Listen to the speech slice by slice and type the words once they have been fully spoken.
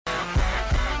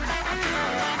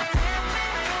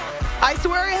I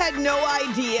swear I had no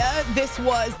idea this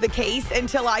was the case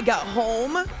until I got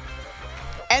home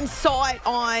and saw it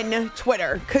on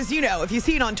Twitter. Because, if you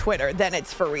see it on Twitter, then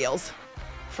it's for reals.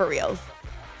 For reals.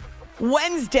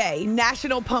 Wednesday,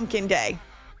 National Pumpkin Day.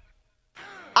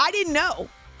 I didn't know.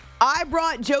 I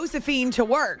brought Josephine to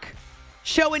work.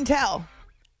 Show and tell.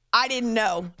 I didn't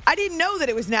know. I didn't know that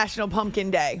it was National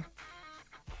Pumpkin Day.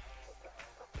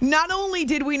 Not only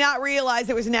did we not realize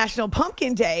it was National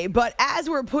Pumpkin Day, but as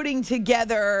we're putting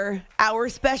together our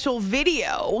special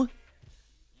video,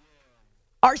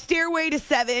 our Stairway to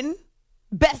 7,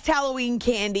 Best Halloween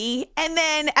Candy, and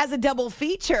then as a double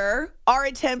feature, our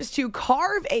attempts to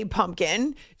carve a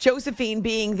pumpkin, Josephine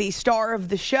being the star of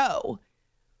the show.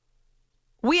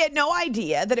 We had no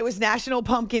idea that it was National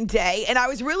Pumpkin Day, and I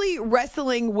was really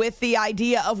wrestling with the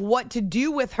idea of what to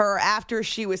do with her after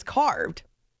she was carved.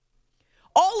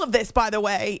 All of this, by the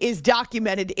way, is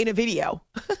documented in a video.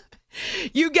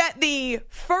 You get the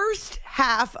first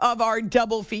half of our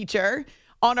double feature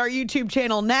on our YouTube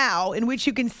channel now, in which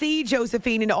you can see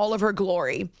Josephine in all of her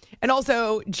glory. And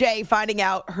also Jay finding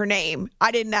out her name.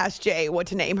 I didn't ask Jay what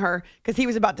to name her because he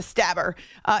was about to stab her.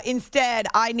 Instead,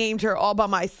 I named her all by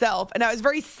myself. And I was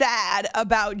very sad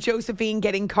about Josephine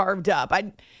getting carved up.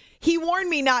 He warned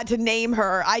me not to name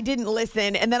her. I didn't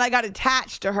listen. And then I got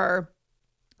attached to her.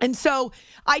 And so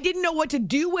I didn't know what to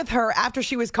do with her after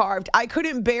she was carved. I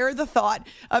couldn't bear the thought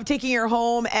of taking her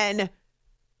home and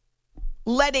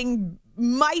letting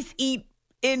mice eat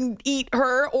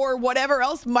her or whatever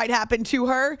else might happen to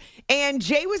her. And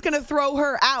Jay was going to throw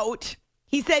her out.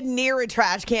 He said near a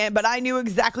trash can, but I knew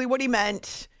exactly what he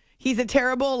meant. He's a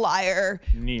terrible liar.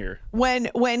 Near.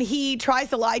 When he tries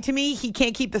to lie to me, he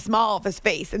can't keep the smile off his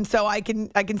face. And so I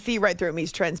can see right through him.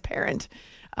 He's transparent.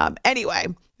 Anyway,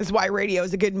 this is why radio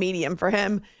is a good medium for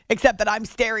him, except that I'm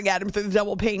staring at him through the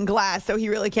double pane glass, so he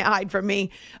really can't hide from me.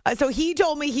 So he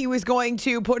told me he was going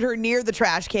to put her near the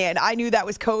trash can. I knew that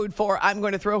was code for I'm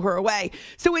going to throw her away.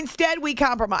 So instead, we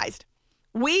compromised.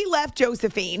 We left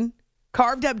Josephine,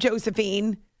 carved up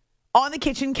Josephine, on the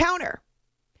kitchen counter.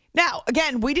 Now,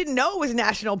 again, we didn't know it was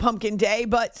National Pumpkin Day,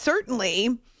 but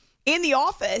certainly in the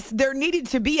office, there needed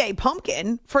to be a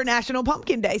pumpkin for National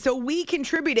Pumpkin Day. So we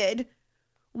contributed.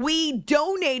 We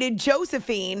donated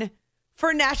Josephine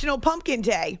for National Pumpkin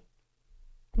Day.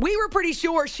 We were pretty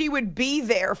sure she would be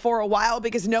there for a while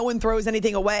because no one throws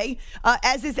anything away,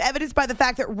 as is evidenced by the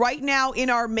fact that right now in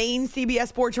our main CBS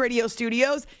Sports Radio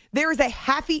studios, there is a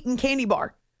half-eaten candy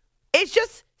bar. It's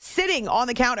just sitting on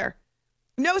the counter.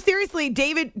 No, seriously,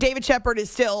 David Shepard is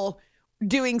still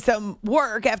doing some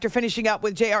work after finishing up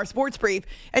with JR Sports Brief,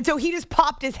 and so he just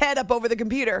popped his head up over the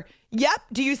computer. Yep,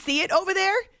 do you see it over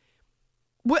there?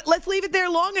 Let's leave it there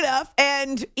long enough,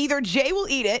 and either Jay will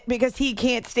eat it because he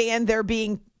can't stand there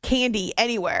being candy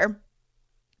anywhere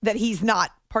that he's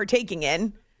not partaking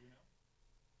in.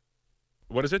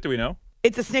 What is it? Do we know?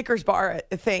 It's a Snickers bar,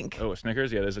 I think. Oh, a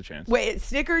Snickers? Yeah, there's a chance. Wait, it's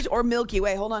Snickers or Milky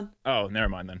Way? Hold on. Oh, never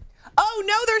mind then. Oh,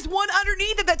 no, there's one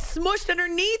underneath it that's smushed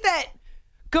underneath it.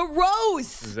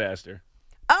 Gross. Disaster.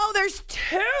 Oh, there's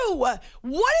two. What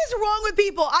is wrong with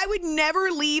people? I would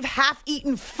never leave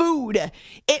half-eaten food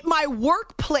at my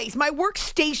workplace, my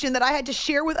workstation that I had to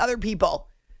share with other people.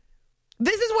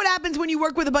 This is what happens when you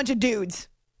work with a bunch of dudes.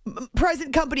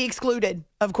 Present company excluded,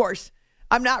 of course.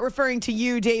 I'm not referring to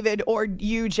you, David, or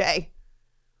you, Jay.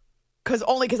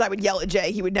 Only because I would yell at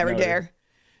Jay. He would never dare.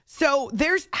 So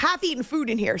there's half-eaten food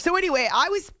in here. So anyway, I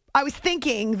was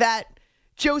thinking that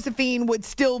Josephine would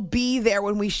still be there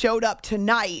when we showed up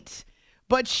tonight,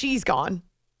 but she's gone.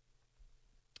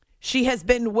 She has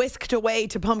been whisked away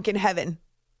to pumpkin heaven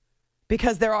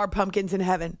because there are pumpkins in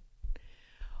heaven.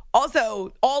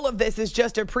 Also, all of this is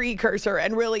just a precursor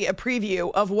and really a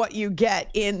preview of what you get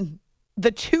in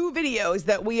the two videos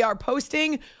that we are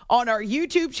posting on our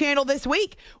YouTube channel this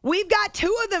week. We've got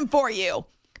two of them for you.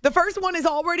 The first one is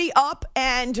already up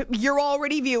and you're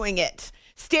already viewing it.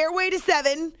 Stairway to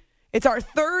 7. It's our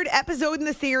third episode in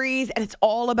the series, and it's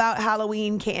all about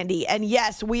Halloween candy. And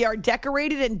yes, we are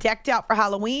decorated and decked out for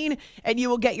Halloween, and you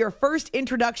will get your first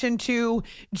introduction to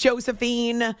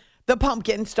Josephine, the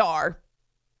pumpkin star.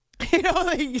 You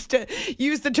know, they used to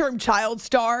use the term child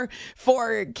star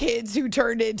for kids who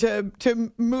turned into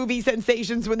movie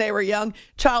sensations when they were young.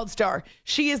 Child star.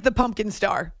 She is the pumpkin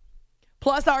star.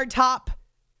 Plus our top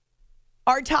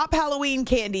Halloween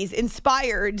candies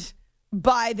inspired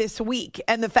by this week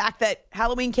and the fact that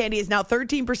Halloween candy is now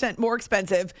 13% more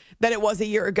expensive than it was a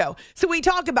year ago. So we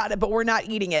talk about it, but we're not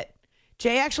eating it.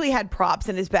 Jay actually had props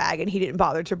in his bag and he didn't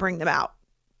bother to bring them out.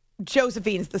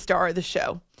 Josephine's the star of the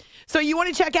show. So you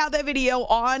want to check out that video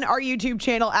on our YouTube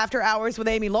channel, After Hours with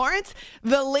Amy Lawrence.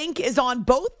 The link is on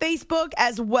both Facebook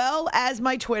as well as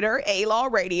my Twitter, A-Law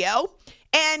Radio.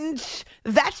 And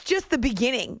that's just the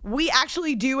beginning. We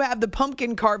actually do have the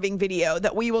pumpkin carving video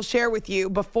that we will share with you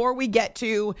before we get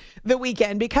to the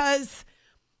weekend, because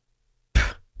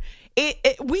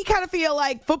we kind of feel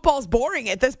like football's boring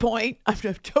at this point. I'm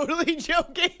totally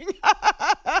joking.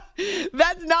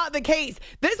 That's not the case.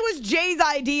 This was Jay's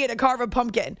idea to carve a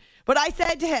pumpkin. But I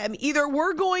said to him, either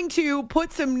we're going to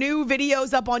put some new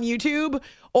videos up on YouTube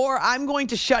or I'm going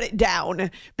to shut it down,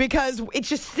 because it's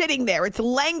just sitting there. It's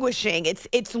languishing. It's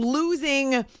just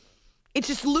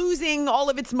losing all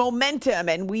of its momentum,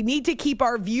 and we need to keep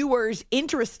our viewers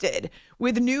interested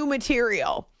with new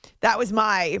material. That was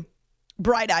my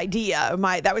bright idea.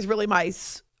 That was really my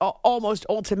almost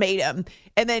ultimatum.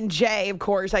 And then Jay, of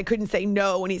course, I couldn't say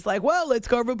no. And he's like, well, let's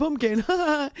carve a pumpkin.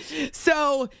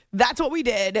 So that's what we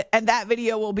did. And that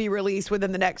video will be released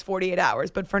within the next 48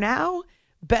 hours. But for now,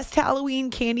 best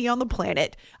Halloween candy on the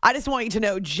planet. I just want you to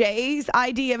know Jay's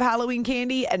idea of Halloween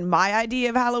candy and my idea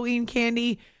of Halloween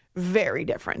candy, very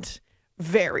different.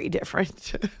 Very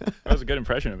different. That was a good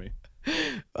impression of me.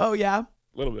 Oh, yeah? A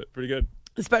little bit. Pretty good.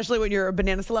 Especially when you're a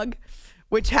banana slug,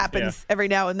 which happens every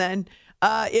now and then.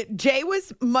 Jay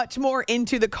was much more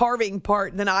into the carving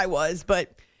part than I was,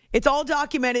 but it's all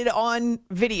documented on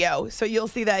video. So you'll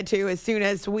see that too as soon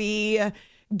as we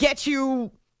get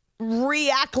you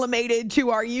reacclimated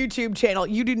to our YouTube channel.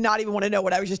 You do not even want to know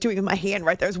what I was just doing with my hand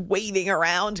right there. I was waving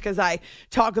around because I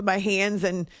talk with my hands,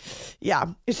 and yeah,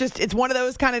 it's one of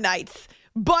those kind of nights.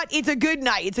 But it's a good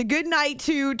night. It's a good night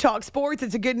to talk sports.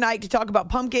 It's a good night to talk about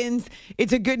pumpkins.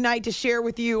 It's a good night to share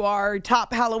with you our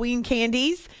top Halloween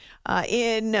candies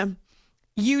in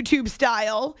YouTube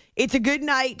style. It's a good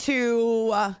night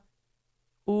to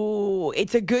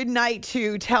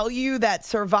tell you that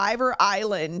Survivor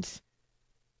Island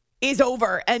is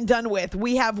over and done with.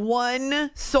 We have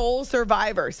one sole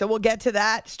survivor. So we'll get to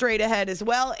that straight ahead as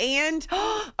well. And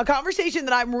a conversation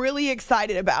that I'm really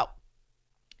excited about.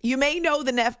 You may know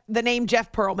the name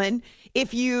Jeff Pearlman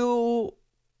if you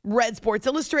read Sports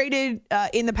Illustrated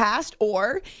in the past,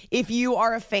 or if you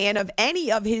are a fan of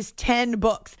any of his 10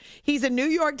 books. He's a New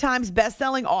York Times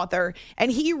bestselling author,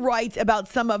 and he writes about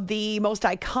some of the most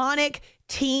iconic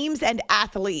teams and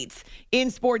athletes in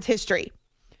sports history.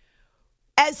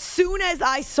 As soon as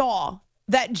I saw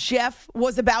that Jeff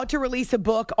was about to release a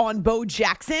book on Bo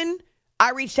Jackson,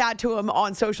 I reached out to him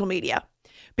on social media,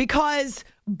 because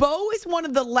Bo is one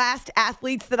of the last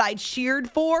athletes that I cheered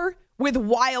for with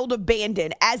wild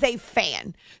abandon as a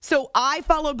fan. So I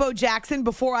followed Bo Jackson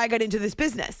before I got into this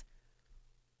business.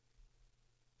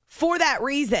 For that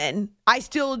reason, I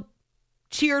still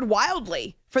cheered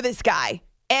wildly for this guy.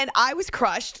 And I was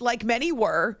crushed, like many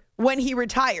were, when he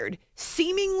retired,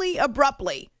 seemingly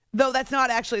abruptly, though that's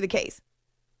not actually the case.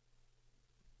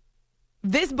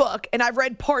 This book, and I've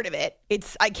read part of it.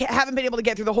 I haven't been able to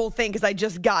get through the whole thing because I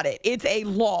just got it. It's a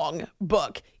long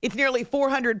book. It's nearly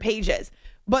 400 pages.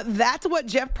 But that's what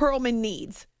Jeff Pearlman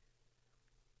needs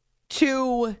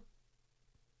to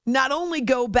not only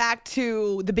go back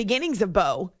to the beginnings of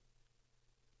Bo,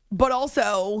 but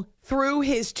also through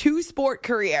his two-sport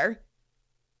career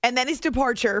and then his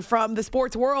departure from the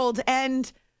sports world.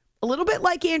 And a little bit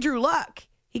like Andrew Luck,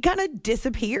 he kind of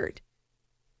disappeared.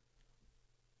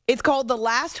 It's called The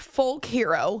Last Folk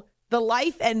Hero, The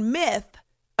Life and Myth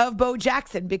of Bo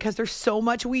Jackson, because there's so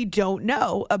much we don't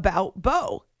know about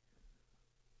Bo.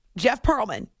 Jeff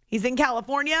Pearlman, he's in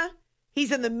California.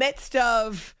 He's in the midst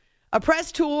of a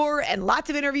press tour and lots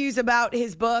of interviews about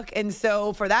his book. And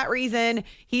so for that reason,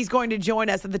 he's going to join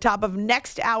us at the top of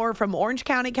next hour from Orange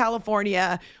County,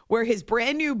 California, where his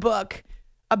brand new book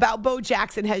about Bo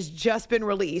Jackson has just been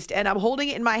released. And I'm holding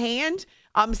it in my hand.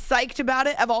 I'm psyched about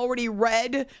it. I've already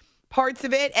read parts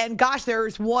of it. And gosh,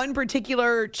 there's one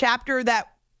particular chapter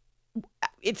that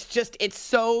it's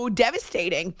so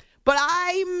devastating. But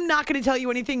I'm not going to tell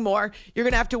you anything more. You're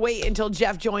going to have to wait until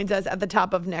Jeff joins us at the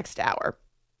top of next hour.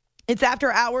 It's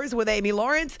After Hours with Amy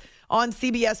Lawrence on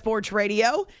CBS Sports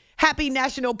Radio. Happy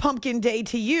National Pumpkin Day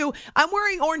to you. I'm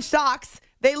wearing orange socks.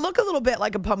 They look a little bit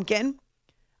like a pumpkin.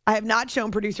 I have not shown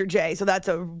producer Jay, so that's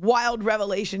a wild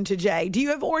revelation to Jay. Do you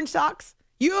have orange socks?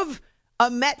 You have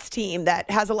a Mets team that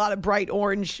has a lot of bright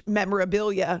orange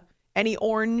memorabilia. Any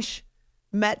orange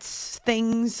Mets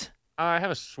things? I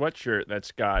have a sweatshirt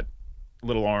that's got a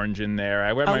little orange in there.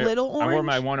 I wore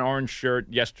my one orange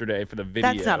shirt yesterday for the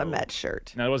video. That's not a Mets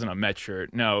shirt. No, it wasn't a Mets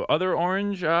shirt. No, other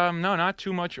orange? No, not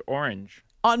too much orange.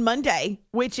 On Monday,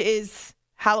 which is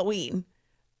Halloween,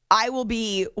 I will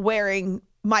be wearing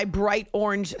my bright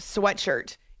orange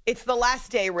sweatshirt. It's the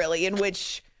last day, really, in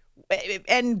which,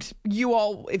 and you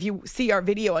all, if you see our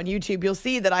video on YouTube, you'll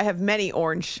see that I have many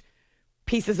orange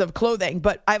pieces of clothing,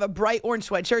 but I have a bright orange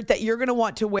sweatshirt that you're going to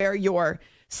want to wear your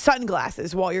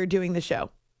sunglasses while you're doing the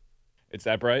show. It's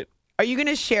that bright? Are you going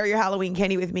to share your Halloween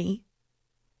candy with me?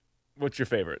 What's your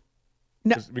favorite?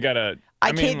 No, we gotta.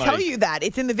 I can't tell you that.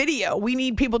 It's in the video. We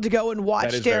need people to go and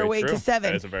watch Stairway to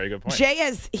Seven. That is a very good point.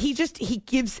 Jay he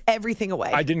gives everything away.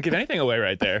 I didn't give anything away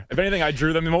right there. If anything, I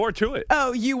drew them more to it.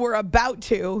 Oh, you were about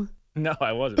to. No,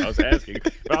 I wasn't. I was asking.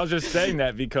 But I was just saying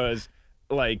that because,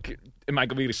 like, am I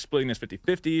going to be splitting this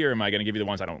 50-50, or am I going to give you the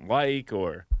ones I don't like,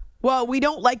 or? Well, we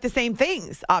don't like the same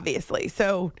things, obviously.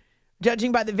 So,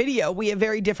 judging by the video, we have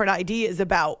very different ideas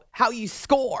about how you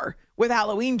score with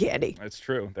Halloween candy. That's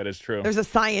true. That is true. There's a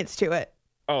science to it.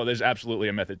 Oh, there's absolutely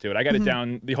a method to it. I got it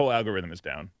down. The whole algorithm is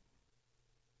down.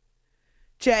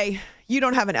 Jay, you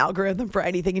don't have an algorithm for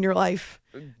anything in your life.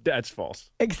 That's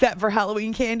false. Except for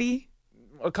Halloween candy?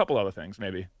 A couple other things,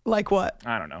 maybe. Like what?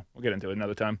 I don't know. We'll get into it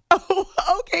another time.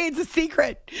 Oh, okay. It's a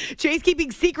secret. Jay's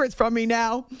keeping secrets from me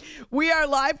now. We are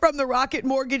live from the Rocket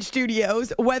Mortgage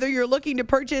Studios. Whether you're looking to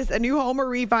purchase a new home or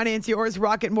refinance yours,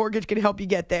 Rocket Mortgage can help you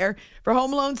get there. For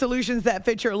home loan solutions that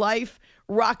fit your life,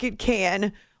 Rocket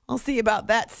can. I'll see about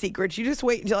that secret. You just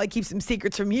wait until I keep some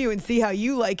secrets from you and see how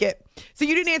you like it. So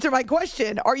you didn't answer my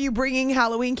question. Are you bringing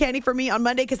Halloween candy for me on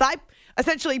Monday? Because I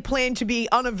essentially plan to be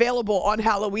unavailable on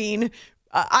Halloween.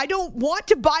 I don't want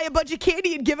to buy a bunch of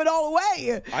candy and give it all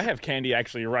away. I have candy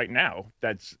actually right now.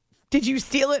 Did you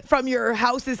steal it from your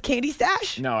house's candy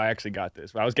stash? No, I actually got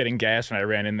this. I was getting gas and I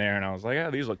ran in there and I was like,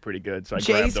 oh, these look pretty good. So I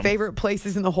Jay's grabbed them. Favorite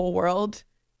places in the whole world.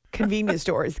 Convenience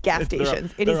stores, gas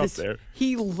stations. They're up there.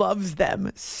 He loves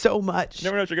them so much. You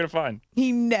never know what you're going to find.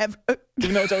 He never.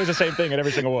 Even though it's always the same thing at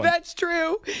every single one. That's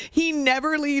true. He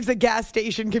never leaves a gas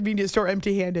station convenience store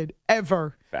empty-handed,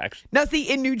 ever. Facts. Now,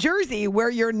 see, in New Jersey, where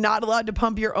you're not allowed to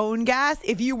pump your own gas,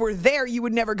 if you were there, you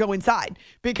would never go inside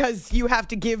because you have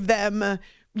to give them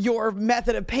your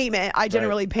method of payment. I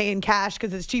generally pay in cash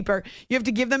because it's cheaper. You have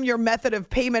to give them your method of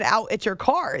payment out at your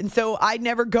car. And so I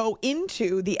never go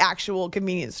into the actual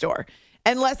convenience store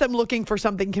unless I'm looking for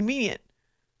something convenient.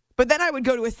 But then I would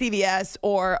go to a CVS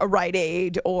or a Rite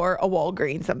Aid or a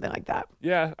Walgreens, something like that.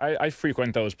 Yeah, I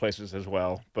frequent those places as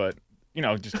well. But, you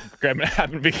know, just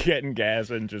happened to be getting gas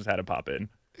and just had to pop in.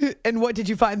 And what did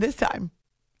you find this time?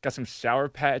 Got some Sour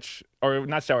Punch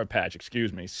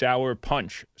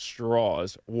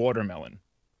straws, watermelon.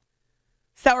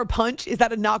 Sour Punch? Is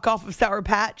that a knockoff of Sour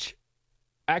Patch?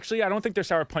 Actually, I don't think they're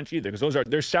Sour Punch either because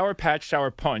there's Sour Patch,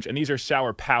 Sour Punch, and these are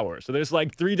Sour Power. So there's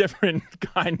like three different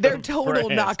kinds They're total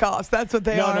knockoffs. That's what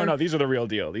they are. No. These are the real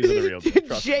deal.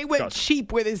 Jay went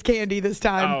cheap with his candy this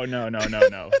time. Oh, no.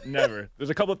 Never. There's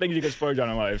a couple of things you can splurge on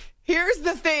in life. Here's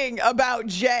the thing about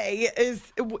Jay is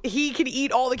he can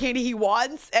eat all the candy he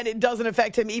wants, and it doesn't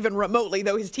affect him even remotely,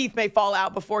 though his teeth may fall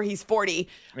out before he's 40.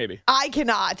 Maybe. I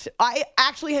cannot. I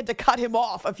actually had to cut him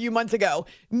off a few months ago.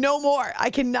 No more.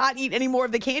 I cannot eat any more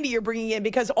of the candy you're bringing in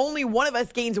because only one of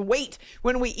us gains weight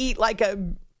when we eat like a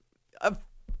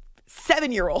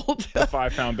 7-year-old. A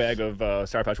 5-pound bag of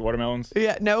Sour Patch watermelons?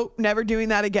 Yeah, nope, never doing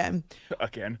that again.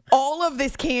 Again. All of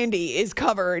this candy is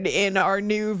covered in our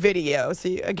new video.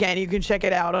 So, again, you can check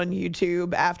it out on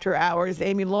YouTube, After Hours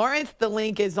Amy Lawrence. The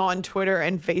link is on Twitter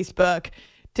and Facebook.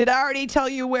 Did I already tell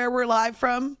you where we're live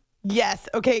from? Yes.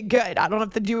 Okay, good. I don't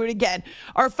have to do it again.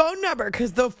 Our phone number,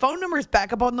 because the phone number is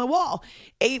back up on the wall,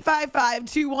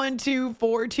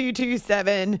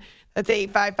 855-212-4227. That's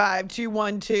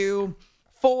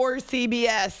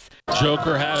 855-212-4CBS.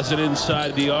 Joker has it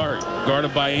inside the arc.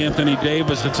 Guarded by Anthony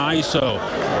Davis. It's ISO.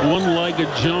 One-legged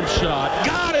jump shot.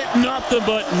 Got it. Nothing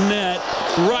but net.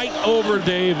 Right over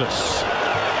Davis.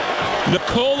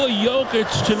 Nikola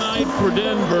Jokic tonight for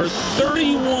Denver,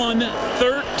 31,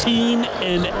 13,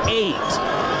 and 8.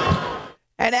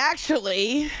 And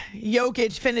actually,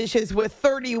 Jokic finishes with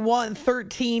 31,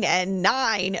 13, and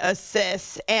 9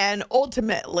 assists. And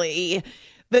ultimately,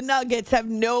 the Nuggets have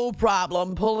no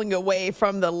problem pulling away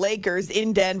from the Lakers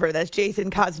in Denver. That's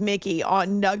Jason Kosmicki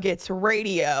on Nuggets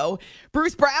Radio.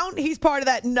 Bruce Brown, he's part of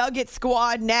that Nuggets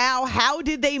squad now. How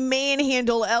did they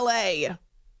manhandle L.A.?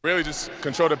 Really just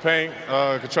control the paint,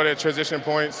 control their transition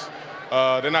points.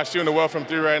 They're not shooting the well from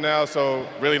three right now, so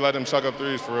really let them chuck up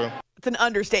threes for real. It's an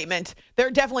understatement.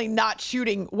 They're definitely not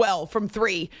shooting well from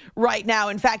three right now.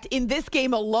 In fact, in this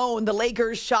game alone, the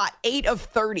Lakers shot 8 of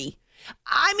 30.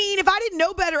 I mean, if I didn't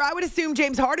know better, I would assume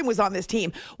James Harden was on this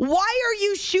team. Why are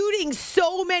you shooting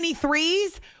so many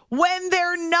threes when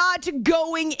they're not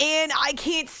going in. I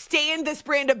can't stand this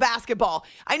brand of basketball.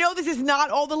 I know this is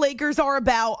not all the Lakers are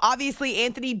about. Obviously,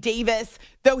 Anthony Davis,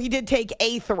 though he did take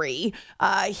a three,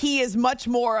 he is much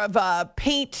more of a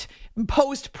paint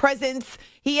post presence.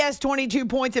 He has 22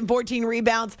 points and 14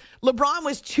 rebounds. LeBron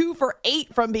was 2 for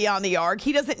 8 from beyond the arc.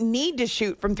 He doesn't need to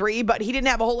shoot from three, but he didn't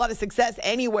have a whole lot of success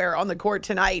anywhere on the court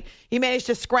tonight. He managed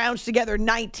to scrounge together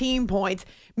 19 points.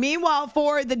 Meanwhile,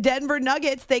 for the Denver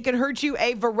Nuggets, they can hurt you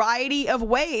a variety of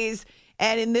ways.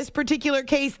 And in this particular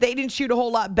case, they didn't shoot a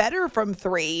whole lot better from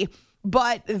three,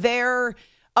 but their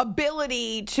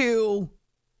ability to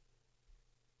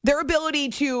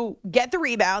get the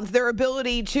rebounds, their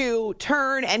ability to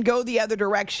turn and go the other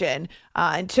direction,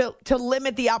 and to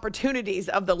limit the opportunities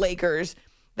of the Lakers,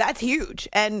 that's huge.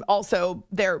 And also,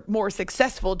 they're more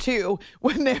successful too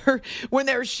when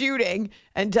they're shooting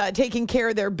and taking care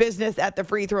of their business at the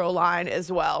free throw line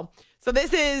as well. So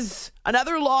this is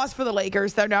another loss for the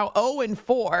Lakers. They're now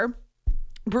 0-4.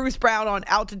 Bruce Brown on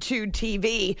Altitude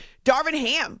TV. Darvin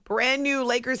Ham, brand new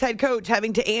Lakers head coach,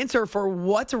 having to answer for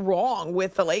what's wrong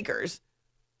with the Lakers.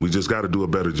 We just got to do a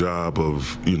better job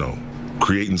of,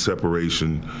 creating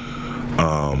separation,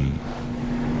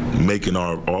 making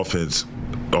our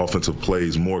offensive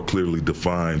plays more clearly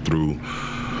defined through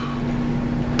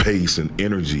pace and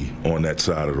energy on that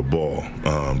side of the ball.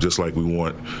 Just like we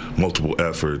want multiple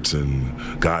efforts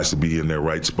and guys to be in their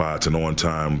right spots and on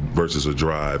time versus a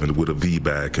drive and with a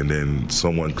V-back and then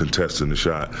someone contesting the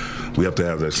shot. We have to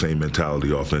have that same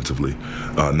mentality offensively,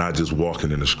 not just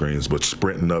walking in the screens, but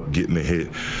sprinting up, getting a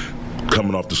hit,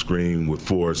 coming off the screen with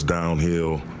force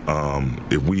downhill.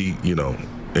 If we,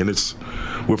 and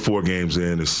we're 4 games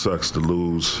in. It sucks to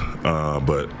lose,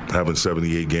 but having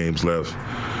 78 games left,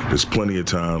 there's plenty of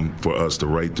time for us to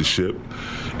right the ship.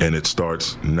 And it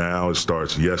starts now. It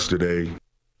starts yesterday.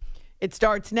 It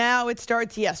starts now. It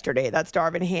starts yesterday. That's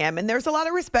Darvin Ham. And there's a lot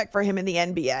of respect for him in the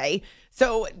NBA.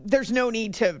 So there's no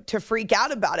need to freak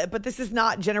out about it. But this is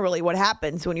not generally what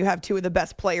happens when you have 2 of the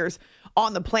best players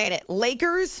on the planet.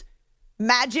 Lakers,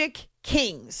 Magic,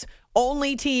 Kings.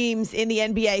 Only teams in the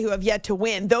NBA who have yet to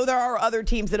win, though there are other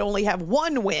teams that only have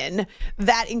 1 win.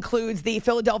 That includes the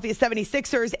Philadelphia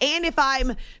 76ers. And if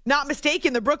I'm not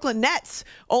mistaken, the Brooklyn Nets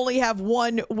only have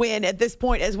 1 win at this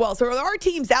point as well. So there are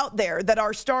teams out there that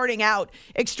are starting out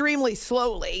extremely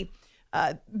slowly.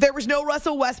 There was no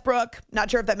Russell Westbrook. Not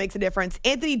sure if that makes a difference.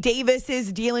 Anthony Davis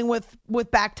is dealing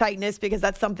with back tightness because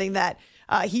that's something that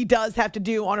he does have to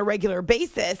do on a regular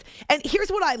basis. And here's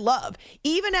what I love.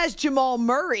 Even as Jamal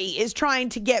Murray is trying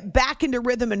to get back into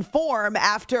rhythm and form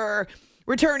after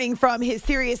returning from his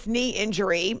serious knee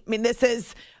injury. I mean, this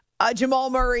is Jamal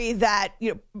Murray that,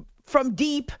 from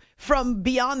deep, from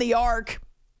beyond the arc,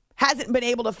 hasn't been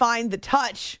able to find the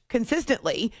touch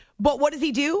consistently. But what does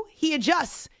he do? He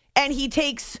adjusts. And he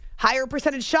takes higher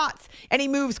percentage shots, and he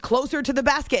moves closer to the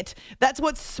basket. That's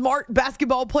what smart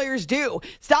basketball players do.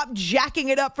 Stop jacking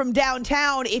it up from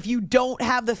downtown if you don't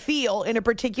have the feel in a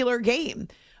particular game.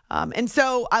 And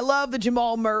so I love the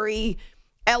Jamal Murray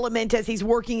element as he's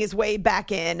working his way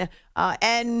back in.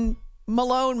 And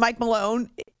Mike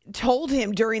Malone, told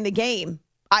him during the game,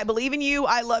 I believe in you.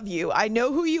 I love you. I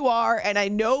know who you are, and I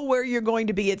know where you're going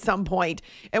to be at some point.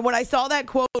 And when I saw that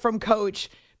quote from Coach,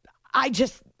 I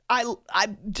just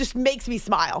makes me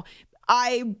smile.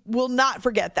 I will not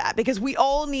forget that because we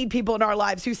all need people in our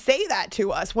lives who say that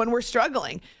to us when we're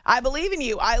struggling. I believe in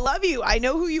you. I love you. I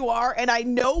know who you are, and I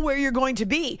know where you're going to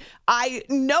be. I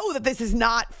know that this is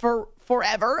not for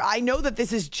forever. I know that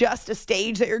this is just a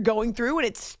stage that you're going through, and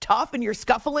it's tough, and you're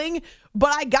scuffling,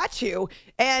 but I got you.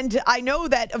 And I know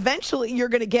that eventually you're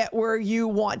going to get where you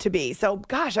want to be. So,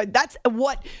 gosh, that's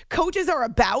what coaches are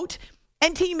about.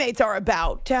 And teammates are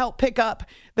about, to help pick up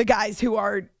the guys who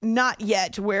are not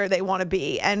yet where they want to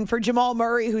be. And for Jamal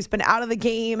Murray, who's been out of the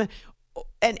game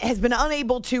and has been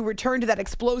unable to return to that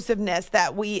explosiveness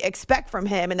that we expect from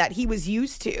him and that he was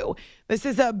used to, this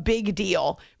is a big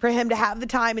deal for him to have the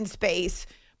time and space,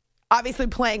 obviously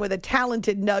playing with a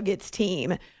talented Nuggets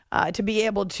team, to be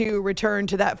able to return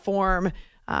to that form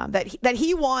that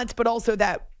he wants, but also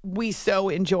that we so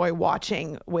enjoy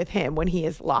watching with him when he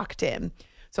is locked in.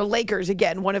 So Lakers,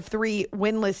 again, one of 3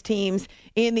 winless teams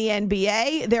in the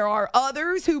NBA. There are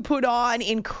others who put on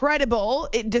incredible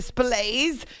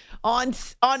displays on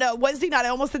a Wednesday night. I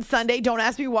almost said Sunday. Don't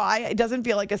ask me why. It doesn't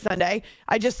feel like a Sunday.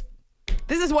 This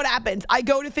is what happens. I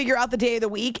go to figure out the day of the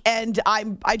week, and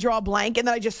I draw a blank, and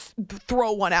then I just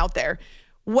throw one out there.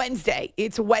 Wednesday.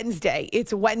 It's Wednesday.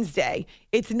 It's Wednesday.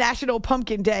 It's National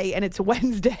Pumpkin Day, and it's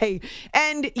Wednesday.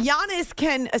 And Giannis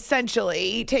can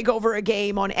essentially take over a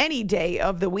game on any day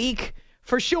of the week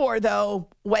For sure, though,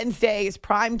 Wednesday is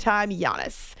primetime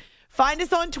Giannis. Find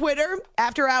us on Twitter,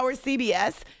 After Hours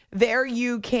CBS. There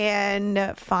you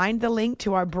can find the link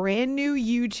to our brand new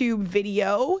YouTube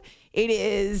video. It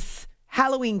is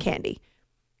Halloween candy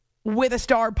with a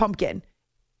star pumpkin.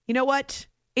 You know what?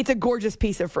 It's a gorgeous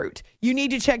piece of fruit. You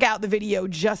need to check out the video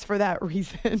just for that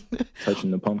reason.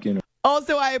 Touching the pumpkin.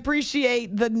 Also, I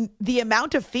appreciate the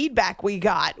amount of feedback we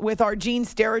got with our Gene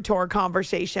Steratore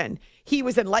conversation. He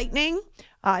was enlightening.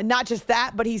 Not just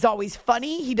that, but he's always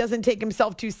funny. He doesn't take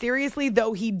himself too seriously,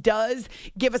 though he does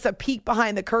give us a peek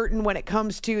behind the curtain when it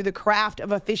comes to the craft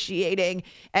of officiating.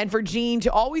 And for Gene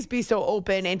to always be so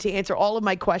open and to answer all of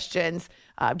my questions,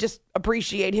 just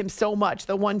appreciate him so much.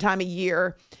 The one time a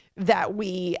year that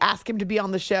we ask him to be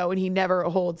on the show and he never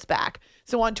holds back.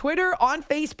 So on Twitter, on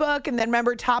Facebook, and then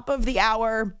remember, top of the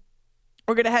hour,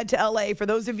 we're going to head to LA. For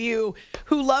those of you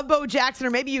who love Bo Jackson, or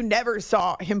maybe you never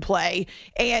saw him play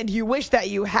and you wish that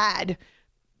you had,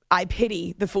 I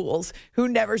pity the fools who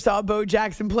never saw Bo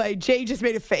Jackson play. Jay just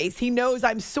made a face. He knows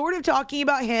I'm sort of talking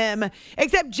about him,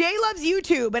 except Jay loves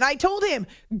YouTube. And I told him,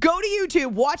 go to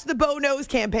YouTube, watch the Bo Knows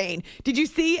campaign. Did you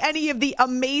see any of the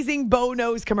amazing Bo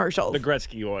Knows commercials? The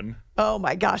Gretzky one. Oh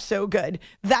my gosh, so good.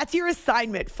 That's your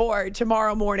assignment for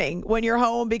tomorrow morning when you're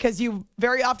home, because you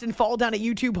very often fall down a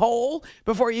YouTube hole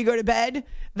before you go to bed.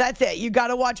 That's it. You got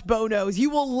to watch Bo Knows. You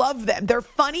will love them. They're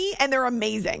funny and they're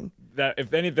amazing. That if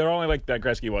they're only like that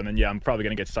Gretzky one, then yeah, I'm probably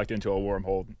going to get sucked into a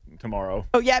wormhole tomorrow.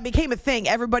 Oh yeah, it became a thing.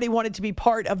 Everybody wanted to be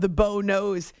part of the Bo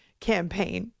Knows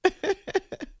campaign.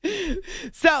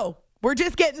 So we're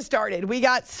just getting started. We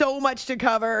got so much to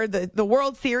cover. The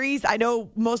World Series, I know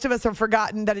most of us have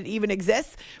forgotten that it even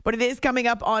exists, but it is coming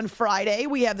up on Friday.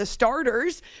 We have the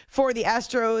starters for the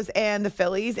Astros and the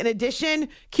Phillies. In addition,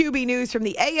 QB news from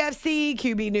the AFC,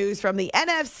 QB news from the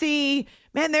NFC.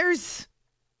 Man, there's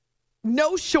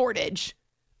no shortage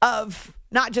of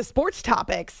not just sports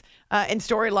topics and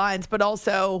storylines, but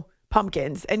also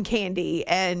pumpkins and candy.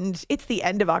 And it's the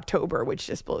end of October, which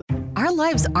just blows. Our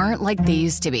lives aren't like they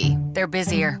used to be. They're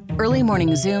busier. Early morning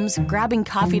Zooms, grabbing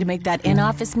coffee to make that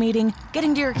in-office meeting,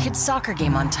 getting to your kid's soccer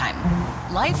game on time.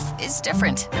 Life is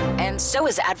different, and so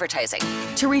is advertising.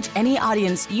 To reach any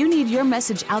audience, you need your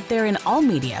message out there in all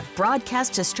media,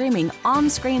 broadcast to streaming, on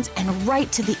screens, and right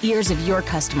to the ears of your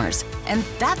customers. And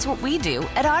that's what we do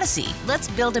at Odyssey. Let's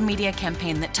build a media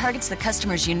campaign that targets the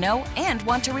customers you know and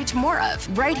want to reach more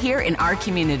of, right here in our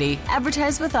community.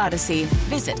 Advertise with Odyssey.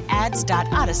 Visit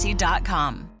ads.odyssey.com.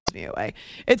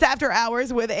 It's After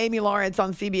Hours with Amy Lawrence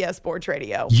on CBS Sports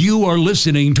Radio. You are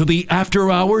listening to the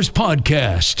After Hours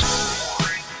podcast.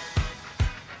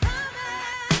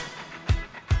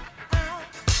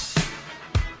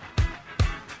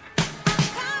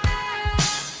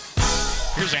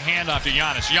 Here's a handoff to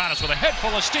Giannis. Giannis with a head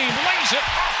full of steam, lays it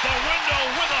off the window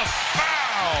with a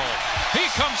foul. He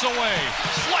comes away,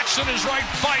 flexing his right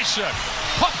bicep,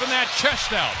 puffing that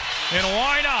chest out. And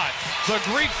why not? The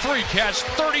Greek Freak has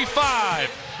 35.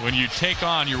 When you take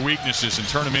on your weaknesses and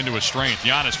turn them into a strength.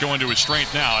 Giannis going to his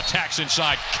strength now. Attacks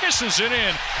inside, kisses it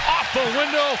in, off the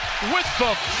window with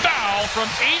the foul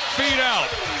from 8 feet out.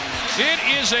 It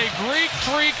is a Greek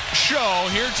Freak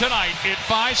show here tonight at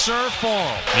Fiserv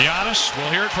Forum. Giannis, we'll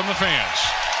hear it from the fans.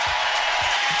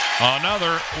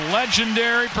 Another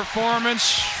legendary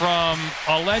performance from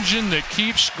a legend that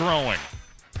keeps growing.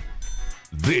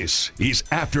 This is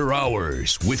After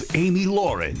Hours with Amy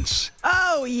Lawrence.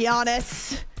 Oh,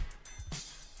 Giannis.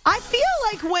 I feel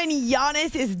like when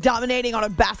Giannis is dominating on a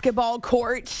basketball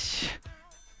court,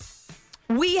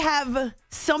 we have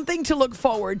something to look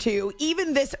forward to,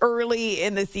 even this early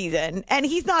in the season. And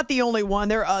he's not the only one.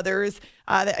 There are others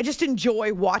that I just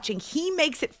enjoy watching. He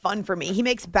makes it fun for me. He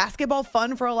makes basketball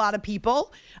fun for a lot of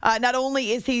people. Not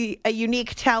only is he a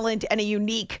unique talent and a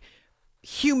unique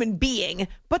human being,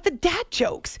 but the dad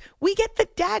jokes. We get the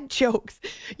dad jokes.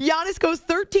 Giannis goes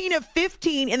 13 of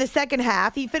 15 in the second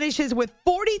half. He finishes with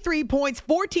 43 points,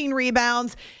 14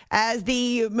 rebounds as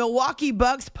the Milwaukee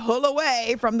Bucks pull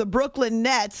away from the Brooklyn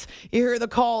Nets. You hear the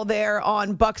call there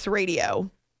on Bucks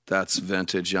radio. That's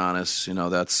vintage Giannis. You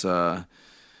know, that's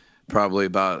probably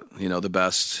about, the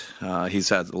best. He's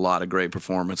had a lot of great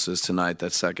performances tonight.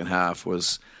 That second half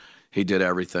he did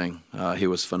everything. He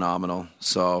was phenomenal.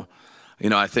 So,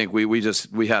 I think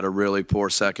we had a really poor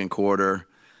second quarter,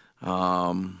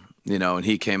 and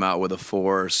he came out with a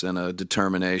force and a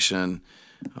determination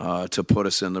to put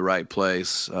us in the right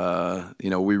place.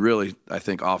 We really, I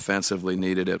think, offensively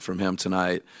needed it from him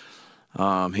tonight.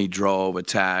 He drove,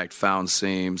 attacked, found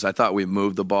seams. I thought we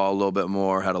moved the ball a little bit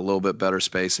more, had a little bit better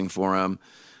spacing for him.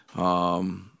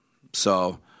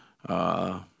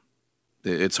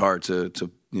 It's hard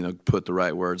to put the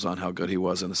right words on how good he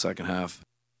was in the second half.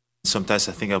 Sometimes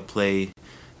I think I play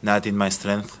not in my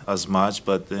strength as much,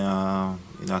 but I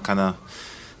kind of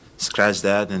scratch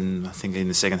that, and I think in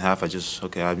the second half I'm just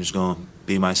going to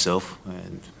be myself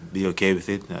and be okay with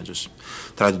it. And I just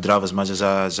try to drive as much as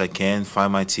I can,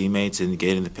 find my teammates and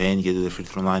get in the paint, get to the free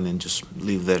throw line and just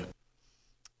leave there.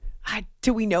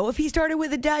 Do we know if he started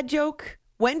with a dad joke?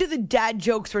 When do the dad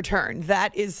jokes return?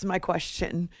 That is my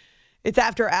question. It's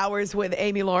After Hours with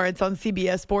Amy Lawrence on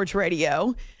CBS Sports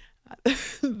Radio.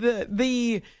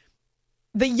 The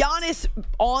Giannis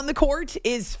on the court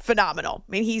is phenomenal.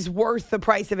 I mean, he's worth the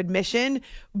price of admission,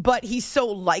 but he's so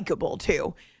likable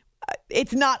too.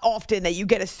 It's not often that you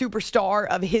get a superstar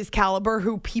of his caliber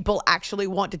who people actually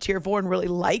want to cheer for and really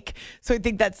like. So I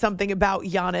think that's something about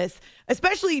Giannis,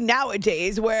 especially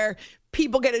nowadays where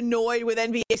people get annoyed with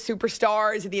NBA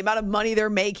superstars and the amount of money they're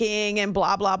making and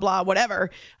blah, blah, blah,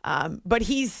 whatever. But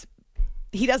he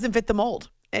doesn't fit the mold.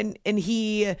 And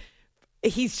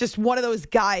he's just one of those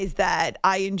guys that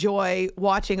I enjoy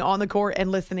watching on the court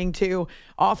and listening to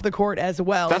off the court as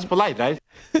well. That's polite, right?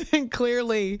 And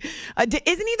clearly,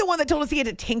 isn't he the one that told us he had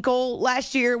to tinkle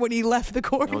last year when he left the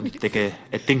court? Take a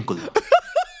tinkle.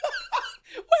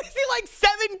 What is he, like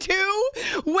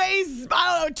 7'2", weighs,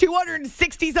 I don't know,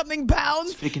 260 something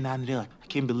pounds? It's freaking unreal. I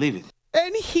can't believe it.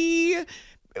 And he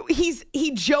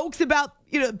jokes about,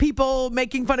 people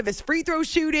making fun of his free throw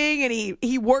shooting, and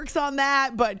he works on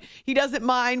that, but he doesn't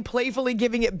mind playfully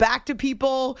giving it back to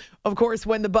people. Of course,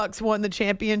 when the Bucks won the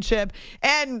championship,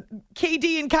 and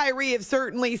KD and Kyrie have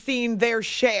certainly seen their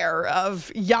share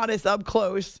of Giannis up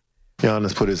close.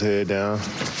 Giannis put his head down,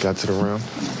 got to the rim,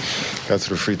 got to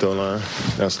the free throw line.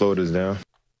 That slowed us down.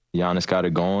 Giannis got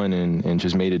it going and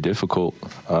just made it difficult.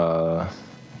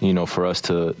 For us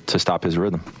to stop his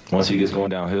rhythm. Once he gets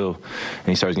going downhill and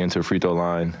he starts getting to the free throw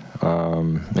line,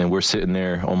 and we're sitting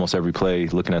there almost every play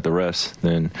looking at the refs,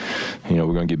 then,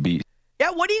 we're going to get beat.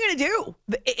 Yeah, what are you going to do?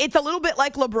 It's a little bit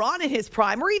like LeBron in his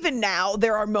prime, or even now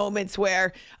there are moments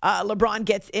where LeBron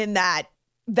gets in that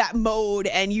mode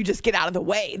and you just get out of the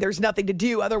way. There's nothing to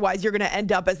do. Otherwise, you're going to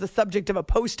end up as the subject of a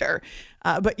poster.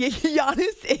 But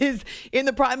Giannis is in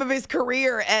the prime of his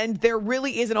career, and there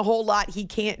really isn't a whole lot he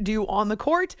can't do on the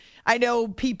court. I know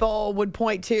people would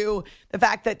point to the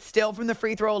fact that still from the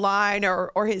free throw line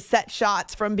or his set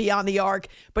shots from beyond the arc,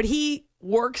 but he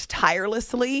works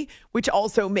tirelessly, which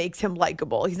also makes him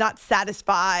likable. He's not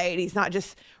satisfied. He's not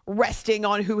just resting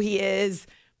on who he is.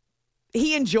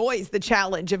 He enjoys the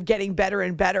challenge of getting better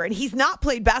and better. And he's not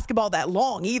played basketball that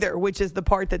long either, which is the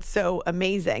part that's so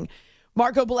amazing.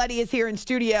 Marco Belletti is here in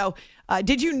studio.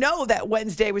 Did you know that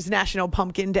Wednesday was National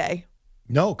Pumpkin Day?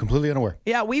 No, completely unaware.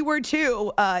 Yeah, we were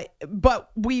too,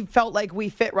 but we felt like we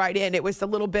fit right in. It was a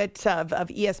little bit of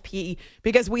ESP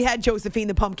because we had Josephine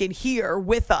the Pumpkin here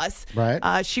with us.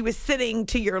 Right. She was sitting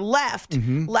to your left.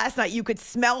 Mm-hmm. Last night you could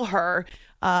smell her.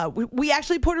 We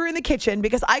actually put her in the kitchen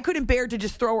because I couldn't bear to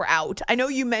just throw her out. I know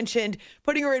you mentioned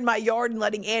putting her in my yard and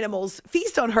letting animals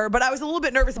feast on her, but I was a little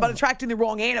bit nervous about attracting the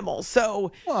wrong animals.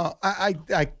 So, well,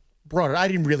 I brought it. I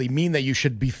didn't really mean that you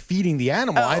should be feeding the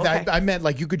animal. Oh, okay. I meant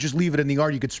like you could just leave it in the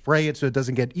yard. You could spray it so it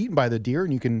doesn't get eaten by the deer,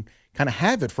 and you can kind of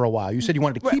have it for a while. You said you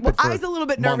wanted to keep it for I was a little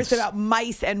bit nervous about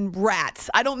mice and rats.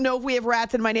 I don't know if we have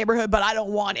rats in my neighborhood, but I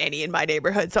don't want any in my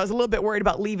neighborhood. So I was a little bit worried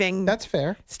about leaving That's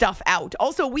fair. stuff out.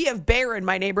 Also, we have bear in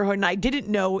my neighborhood, and I didn't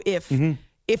know if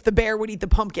the bear would eat the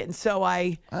pumpkin. So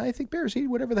I think bears eat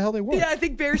whatever the hell they want. Yeah, I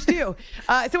think bears do.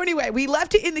 So anyway, we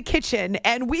left it in the kitchen,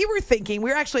 and we were thinking,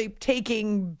 we were actually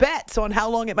taking bets on how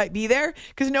long it might be there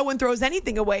because no one throws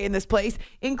anything away in this place,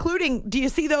 including, do you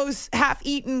see those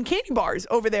half-eaten candy bars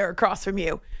over there across from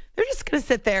you? They're just going to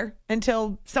sit there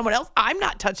until someone else. I'm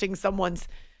not touching someone's.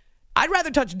 I'd rather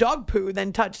touch dog poo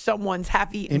than touch someone's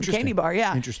half-eaten candy bar.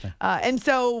 Yeah. Interesting. And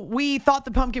so we thought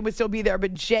the pumpkin would still be there,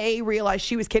 but Jay realized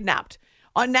she was kidnapped.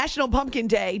 On National Pumpkin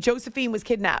Day, Josephine was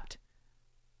kidnapped.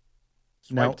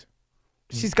 No.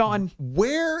 She's gone.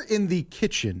 Where in the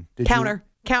kitchen did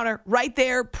Counter, right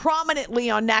there, prominently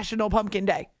on National Pumpkin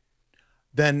Day.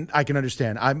 Then I can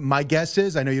understand. My guess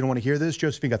is, I know you don't want to hear this,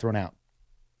 Josephine got thrown out.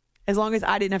 As long as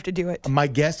I didn't have to do it. My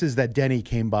guess is that Denny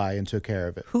came by and took care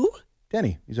of it. Who?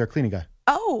 Denny. He's our cleaning guy.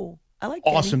 Oh, I like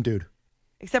Denny. Awesome dude.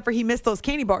 Except for he missed those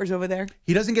candy bars over there.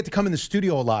 He doesn't get to come in the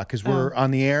studio a lot because we're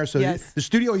on the air. So yes. the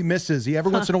studio he misses. He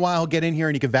every once in a while he'll get in here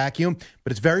and he can vacuum,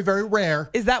 but it's very, very rare.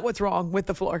 Is that what's wrong with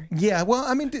the floor? Yeah. Well,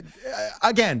 I mean,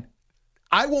 again,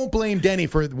 I won't blame Denny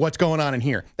for what's going on in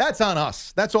here. That's on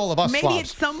us. That's all of us. Maybe slobs at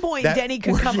some point that Denny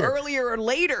could we're come here. earlier or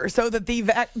later so that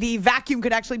the vacuum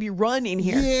could actually be run in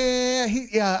here.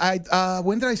 Yeah.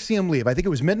 When did I see him leave? I think it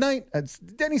was midnight.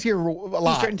 Denny's here a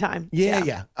lot. Eastern time.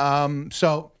 Yeah.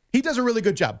 So he does a really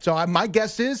good job. So my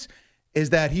guess is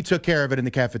that he took care of it in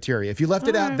the cafeteria. If you left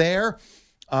it out there,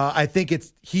 I think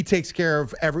he takes care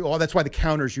of that's why the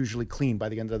counter's usually clean by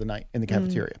the end of the night in the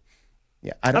cafeteria.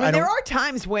 Yeah, I mean, there are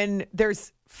times when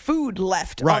there's food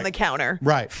left on the counter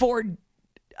for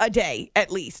a day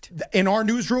at least. In our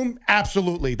newsroom,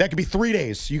 absolutely. That could be 3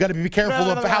 days. You got to be careful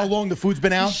of how long the food's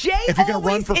been out. Jay if you're going to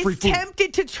run for free is food.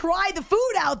 tempted to try the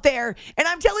food out there, and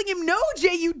I'm telling him, no,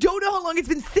 Jay, you don't know how long it's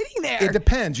been sitting there. It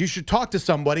depends. You should talk to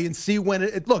somebody and see when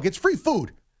look, it's free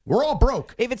food. We're all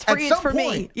broke. If it's free, it's for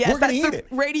me. Yes, we're going to eat it.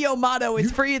 Radio motto.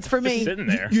 It's free, it's for me. Sitting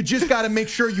there. You just got to make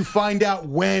sure you find out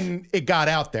when it got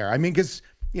out there. I mean, because,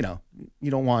 you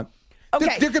don't want...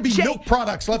 Okay, there could be Jay, milk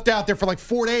products left out there for like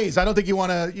 4 days. I don't think you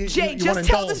want to. Jay, just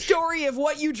tell the story of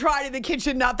what you tried in the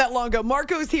kitchen not that long ago.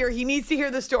 Marco's here. He needs to hear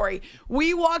the story.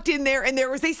 We walked in there and there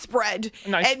was a spread.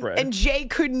 Spread. And Jay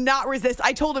could not resist.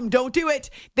 I told him, don't do it.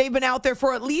 They've been out there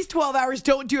for at least 12 hours.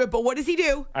 Don't do it. But what does he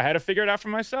do? I had to figure it out for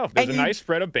myself. There's a nice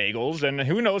spread of bagels, and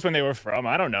who knows when they were from.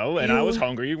 I don't know. And I was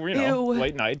hungry,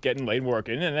 late night, getting late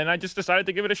working. And then I just decided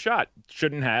to give it a shot.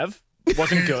 Shouldn't have.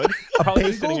 Wasn't good. Probably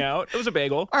just sitting out. It was a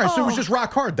bagel. All right, so it was just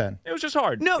rock hard then. It was just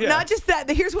hard. No, not just that.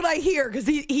 Here's what I hear, because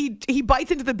he bites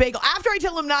into the bagel. After I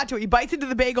tell him not to, he bites into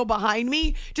the bagel behind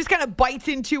me, just kind of bites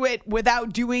into it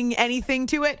without doing anything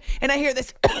to it. And I hear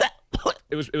this.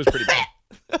 It was pretty bad.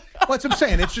 What's I'm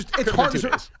saying? It's hard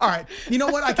as all right. You know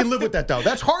what? I can live with that though.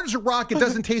 That's hard as a rock. It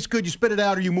doesn't taste good. You spit it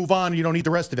out or you move on and you don't eat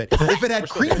the rest of it. If it had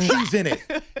cream cheese in it,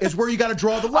 is where you got to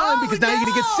draw the line because now you're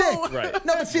gonna get sick. Right.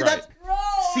 No, but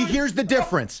see here's the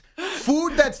difference.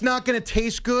 Food that's not gonna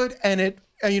taste good and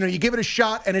you give it a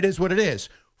shot and it is what it is.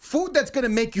 Food that's gonna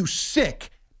make you sick.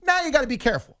 Now you got to be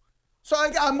careful. So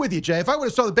I'm with you, Jay. If I would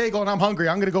have saw the bagel and I'm hungry,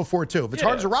 I'm going to go for it too. If it's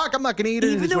hard as a rock, I'm not going to eat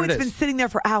it. Even though it's been sitting there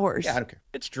for hours. Yeah, I don't care.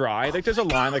 It's dry. Like there's a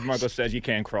line, like Marco says, you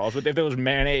can't cross. But if there was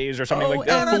mayonnaise or something like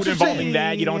that, food involving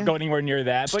that, you don't go anywhere near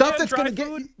that. Stuff that's going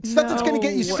to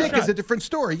get you sick is a different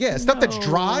story. Yeah, stuff that's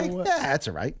dry. Yeah, that's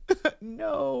all right.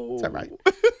 No, it's all right.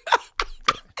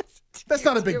 That's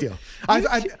not a big deal.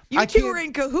 You two are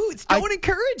in cahoots. Don't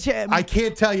encourage him. I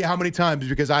can't tell you how many times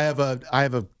because I have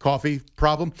a coffee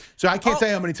problem. So I can't tell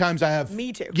you how many times I have.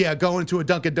 Me too. Yeah, going to a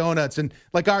Dunkin' Donuts and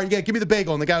like, all right, yeah, give me the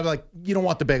bagel. And the guy was like, you don't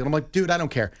want the bagel. I'm like, dude, I don't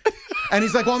care. And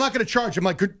he's like, well, I'm not going to charge. I'm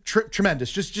like,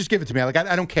 tremendous. Just give it to me. Like,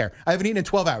 I don't care. I haven't eaten in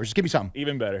 12 hours. Just give me something.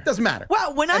 Even better. Doesn't matter.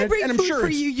 Wow, when I bring food for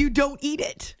you, you don't eat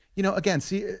it. Again,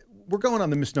 see, we're going on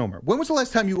the misnomer. When was the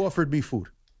last time you offered me food?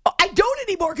 I don't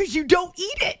anymore because you don't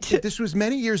eat it. This was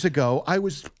many years ago. I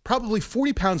was probably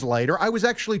 40 pounds lighter. I was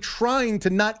actually trying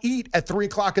to not eat at 3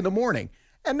 o'clock in the morning.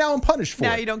 And now I'm punished for it.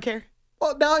 Now you don't care?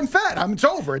 Well, now I'm fat. It's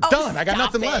over. It's done. I got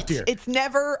nothing left here. It's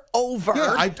never over.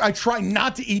 Yeah, I try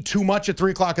not to eat too much at 3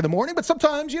 o'clock in the morning, but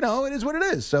sometimes, it is what it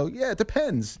is. So, yeah, it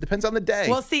depends. Depends on the day.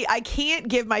 Well, see, I can't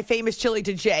give my famous chili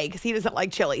to Jay because he doesn't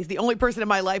like chili. He's the only person in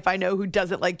my life I know who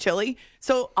doesn't like chili.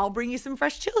 So I'll bring you some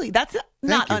fresh chili. That's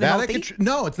not unhealthy.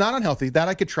 No, it's not unhealthy. That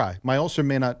I could try. My ulcer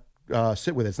may not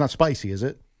sit with it. It's not spicy, is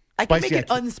it? I can make it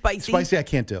unspicy. Spicy I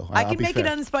can't do. I can make it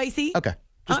unspicy. Okay.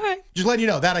 All right. Just letting you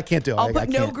know that I can't do. I'll put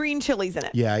no green chilies in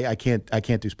it. Yeah, I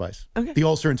can't do spice. Okay. The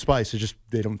ulcer and spice is just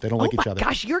they don't like each other.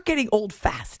 Gosh, you're getting old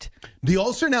fast. The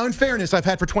ulcer, now in fairness, I've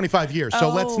had for 25 years. So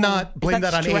let's not blame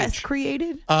that on age. Stress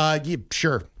created? Yeah,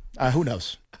 sure. Who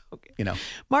knows? Okay.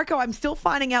 Marco, I'm still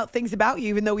finding out things about you,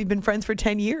 even though we've been friends for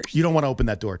 10 years. You don't want to open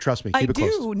that door. Trust me. Keep it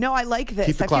closed. I do. No, I like this.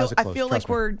 Keep the closet closed. I feel like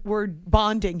we're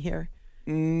bonding here.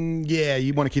 Yeah,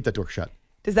 you want to keep that door shut.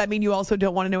 Does that mean you also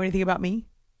don't want to know anything about me?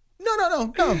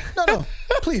 No.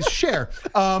 Please share.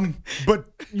 But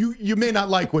you may not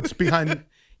like what's behind.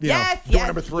 Door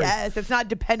number 3. Yes, it's not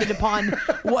dependent upon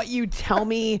what you tell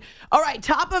me. All right,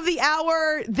 top of the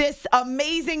hour, this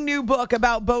amazing new book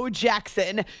about Bo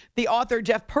Jackson. The author,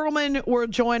 Jeff Pearlman, will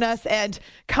join us. And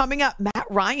coming up, Matt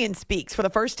Ryan speaks for the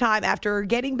first time after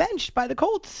getting benched by the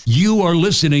Colts. You are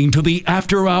listening to the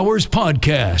After Hours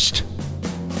Podcast.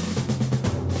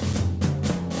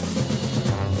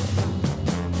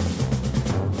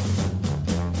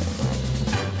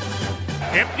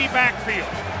 Empty backfield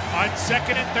on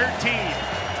 2nd and 13.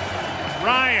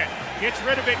 Ryan gets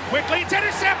rid of it quickly. It's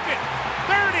intercepted.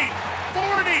 30,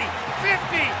 40,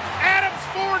 50. Adams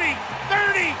 40,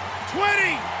 30,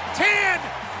 20, 10,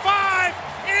 5.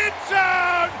 End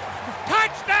zone.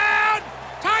 Touchdown.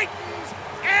 Titans.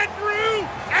 Andrew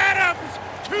Adams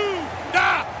to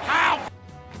the house.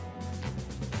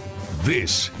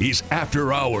 This is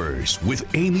After Hours with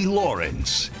Amy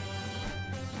Lawrence.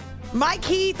 Mike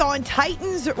Heath on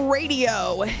Titans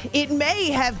Radio. It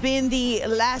may have been the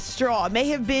last straw, may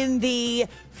have been the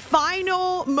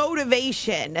final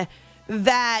motivation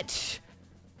that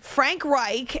Frank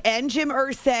Reich and Jim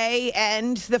Irsay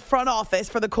and the front office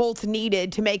for the Colts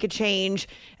needed to make a change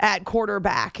at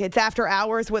quarterback. It's After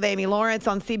Hours with Amy Lawrence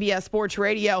on CBS Sports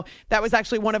Radio. That was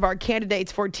actually one of our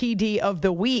candidates for TD of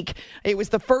the week. It was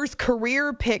the first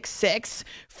career pick six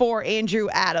for Andrew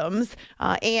Adams.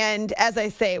 And as I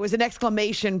say, it was an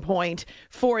exclamation point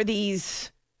for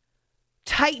these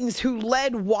Titans who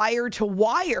led wire to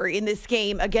wire in this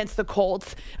game against the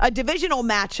Colts, a divisional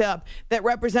matchup that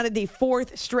represented the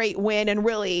fourth straight win and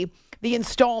really the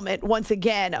installment once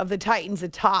again of the Titans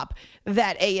atop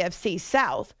that AFC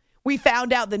South. We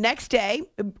found out the next day.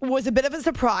 It was a bit of a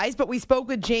surprise, but we spoke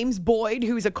with James Boyd,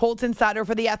 who's a Colts insider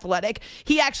for The Athletic.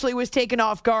 He actually was taken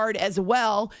off guard as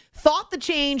well. Thought the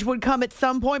change would come at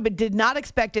some point, but did not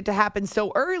expect it to happen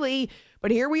so early.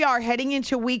 But here we are heading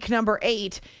into week number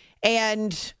 8.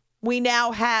 And we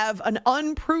now have an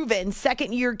unproven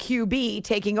second-year QB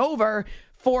taking over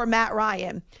for Matt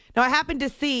Ryan. Now, I happened to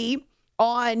see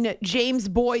on James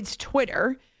Boyd's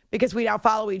Twitter, because we now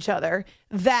follow each other,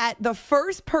 that the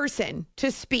first person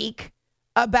to speak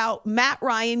about Matt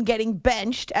Ryan getting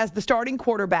benched as the starting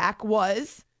quarterback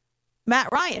was Matt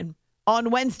Ryan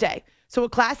on Wednesday. So a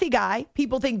classy guy.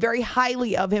 People think very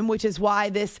highly of him, which is why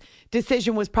this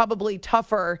decision was probably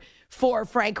tougher for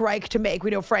Frank Reich to make.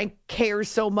 We know Frank cares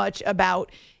so much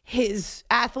about his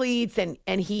athletes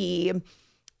and he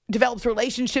develops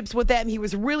relationships with them. He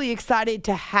was really excited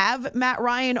to have Matt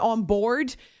Ryan on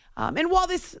board. And while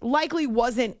this likely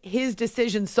wasn't his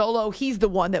decision solo, he's the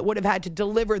one that would have had to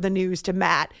deliver the news to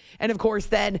Matt. And, of course,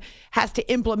 then has to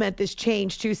implement this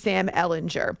change to Sam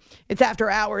Ehlinger. It's After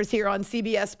Hours here on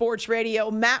CBS Sports Radio.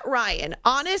 Matt Ryan,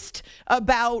 honest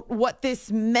about what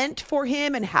this meant for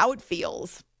him and how it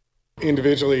feels.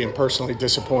 Individually and personally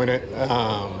disappointed.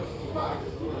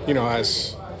 You know,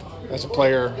 as a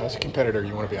player, as a competitor,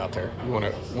 you want to be out there. You want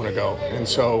to go. And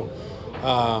so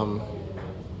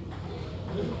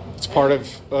it's part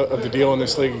of the deal in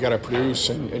this league. You got to produce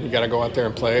and you got to go out there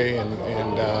and play. And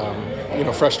you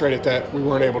know, frustrated that we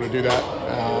weren't able to do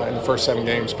that in the first 7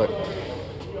 games. But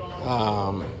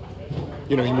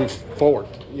you know, you move forward.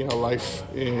 You know, life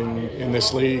in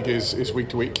this league is week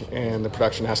to week, and the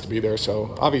production has to be there.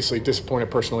 So obviously disappointed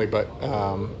personally, but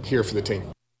here for the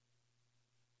team.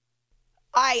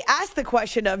 I asked the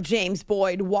question of James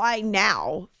Boyd, why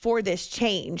now for this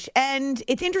change? And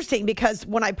it's interesting because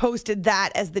when I posted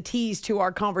that as the tease to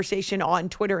our conversation on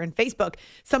Twitter and Facebook,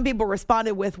 some people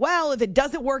responded with, well, if it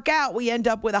doesn't work out, we end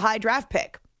up with a high draft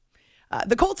pick.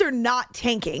 The Colts are not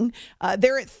tanking.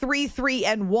 They're at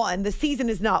 3-3-1. The season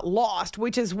is not lost,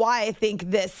 which is why I think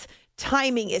this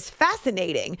timing is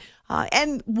fascinating.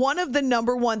 And one of the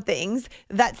number one things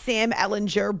that Sam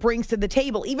Ehlinger brings to the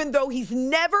table, even though he's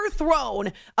never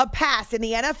thrown a pass in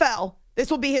the NFL,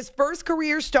 this will be his first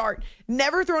career start,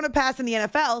 never thrown a pass in the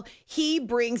NFL, he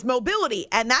brings mobility.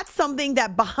 And that's something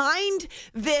that behind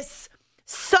this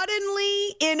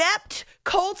suddenly inept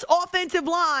Colts offensive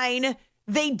line,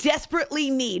 they desperately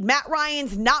need. Matt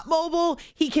Ryan's not mobile.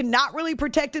 He cannot really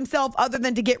protect himself other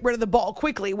than to get rid of the ball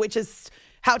quickly, which is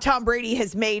how Tom Brady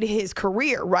has made his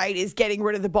career, right, is getting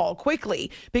rid of the ball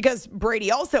quickly, because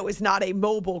Brady also is not a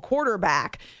mobile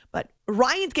quarterback. But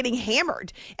Ryan's getting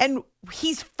hammered, and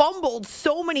he's fumbled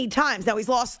so many times. Now, he's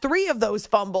lost 3 of those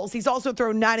fumbles. He's also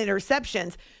thrown 9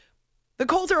 interceptions. The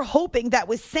Colts are hoping that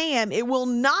with Sam, it will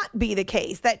not be the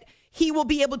case, that he will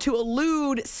be able to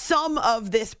elude some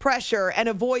of this pressure and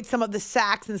avoid some of the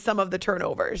sacks and some of the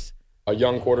turnovers. A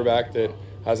young quarterback that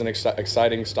has an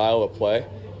exciting style of play.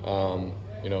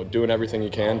 You know, doing everything you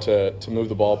can to move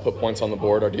the ball, put points on the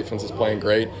board. Our defense is playing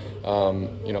great.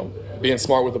 You know, being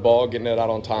smart with the ball, getting it out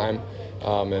on time,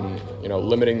 and, you know,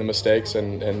 limiting the mistakes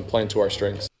and playing to our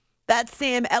strengths. That's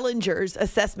Sam Ehlinger's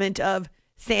assessment of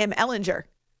Sam Ehlinger.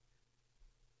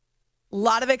 A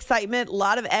lot of excitement, a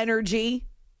lot of energy.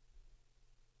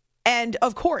 And,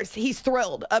 of course, he's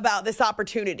thrilled about this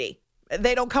opportunity.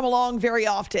 They don't come along very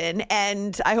often,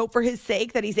 and I hope for his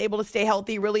sake that he's able to stay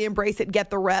healthy, really embrace it, get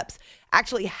the reps,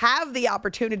 actually have the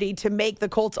opportunity to make the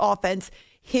Colts offense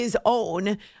his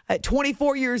own. At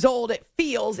 24 years old,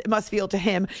 it must feel to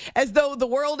him, as though the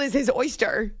world is his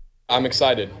oyster. I'm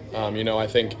excited. You know, I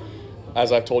think,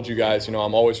 as I've told you guys, you know,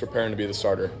 I'm always preparing to be the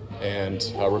starter. And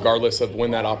regardless of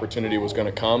when that opportunity was going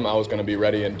to come, I was going to be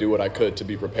ready and do what I could to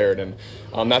be prepared. And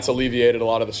that's alleviated a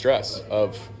lot of the stress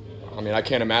of, I mean, I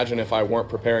can't imagine if I weren't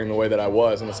preparing the way that I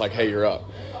was and it's like, hey, you're up.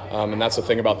 And that's the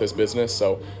thing about this business.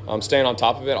 So staying on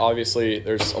top of it, obviously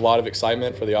there's a lot of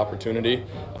excitement for the opportunity,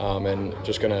 and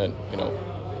just going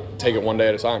to, take it one day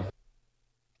at a time.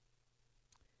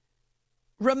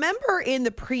 Remember in the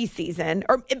preseason,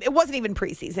 or it wasn't even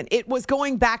preseason, it was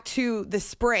going back to the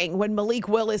spring when Malik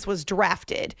Willis was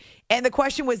drafted. And the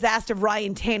question was asked of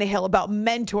Ryan Tannehill about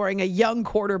mentoring a young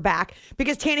quarterback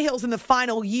because Tannehill's in the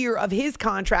final year of his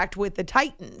contract with the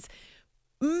Titans.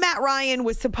 Matt Ryan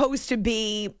was supposed to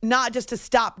be not just a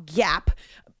stopgap,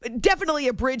 definitely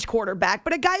a bridge quarterback,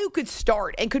 but a guy who could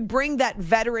start and could bring that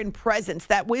veteran presence,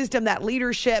 that wisdom, that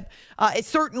leadership. It's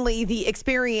certainly the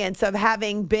experience of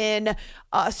having been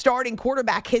a starting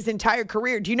quarterback his entire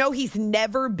career. Do you know he's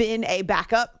never been a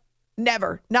backup?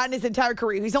 Never. Not in his entire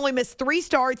career. He's only missed 3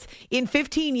 starts in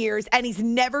 15 years, and he's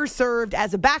never served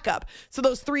as a backup. So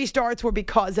those 3 starts were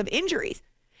because of injuries.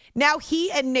 Now he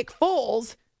and Nick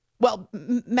Foles, well,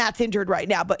 Matt's injured right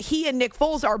now, but he and Nick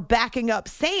Foles are backing up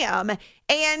Sam,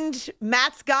 and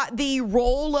Matt's got the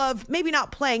role of maybe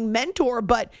not playing mentor,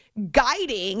 but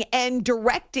guiding and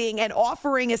directing and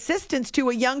offering assistance to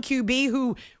a young QB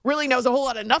who really knows a whole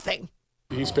lot of nothing.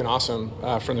 He's been awesome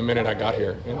from the minute I got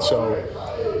here. And so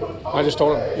I just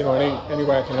told him, any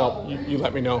way I can help, you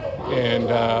let me know. And,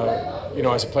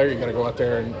 as a player, you got to go out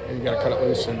there and you got to cut it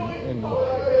loose and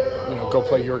go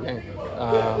play your game.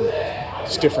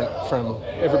 It's different from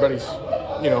everybody's,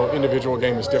 individual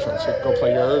game is different. So go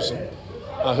play yours, and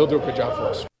he'll do a good job for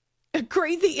us.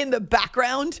 Crazy in the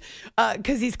background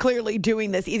because he's clearly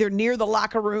doing this either near the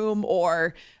locker room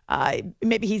or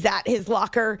maybe he's at his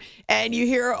locker, and you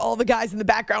hear all the guys in the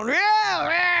background.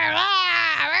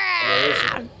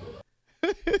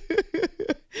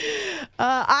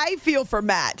 I feel for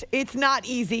Matt. It's not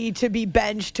easy to be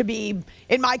benched, in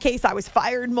my case, I was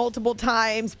fired multiple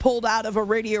times, pulled out of a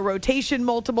radio rotation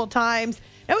multiple times.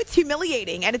 No, it's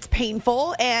humiliating and it's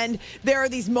painful, and there are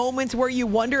these moments where you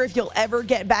wonder if you'll ever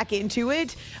get back into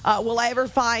it. Will I ever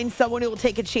find someone who will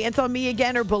take a chance on me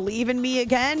again or believe in me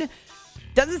again?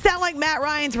 Doesn't sound like Matt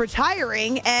Ryan's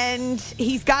retiring, and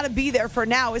he's got to be there for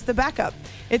now as the backup.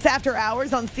 It's After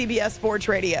Hours on CBS Sports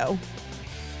Radio.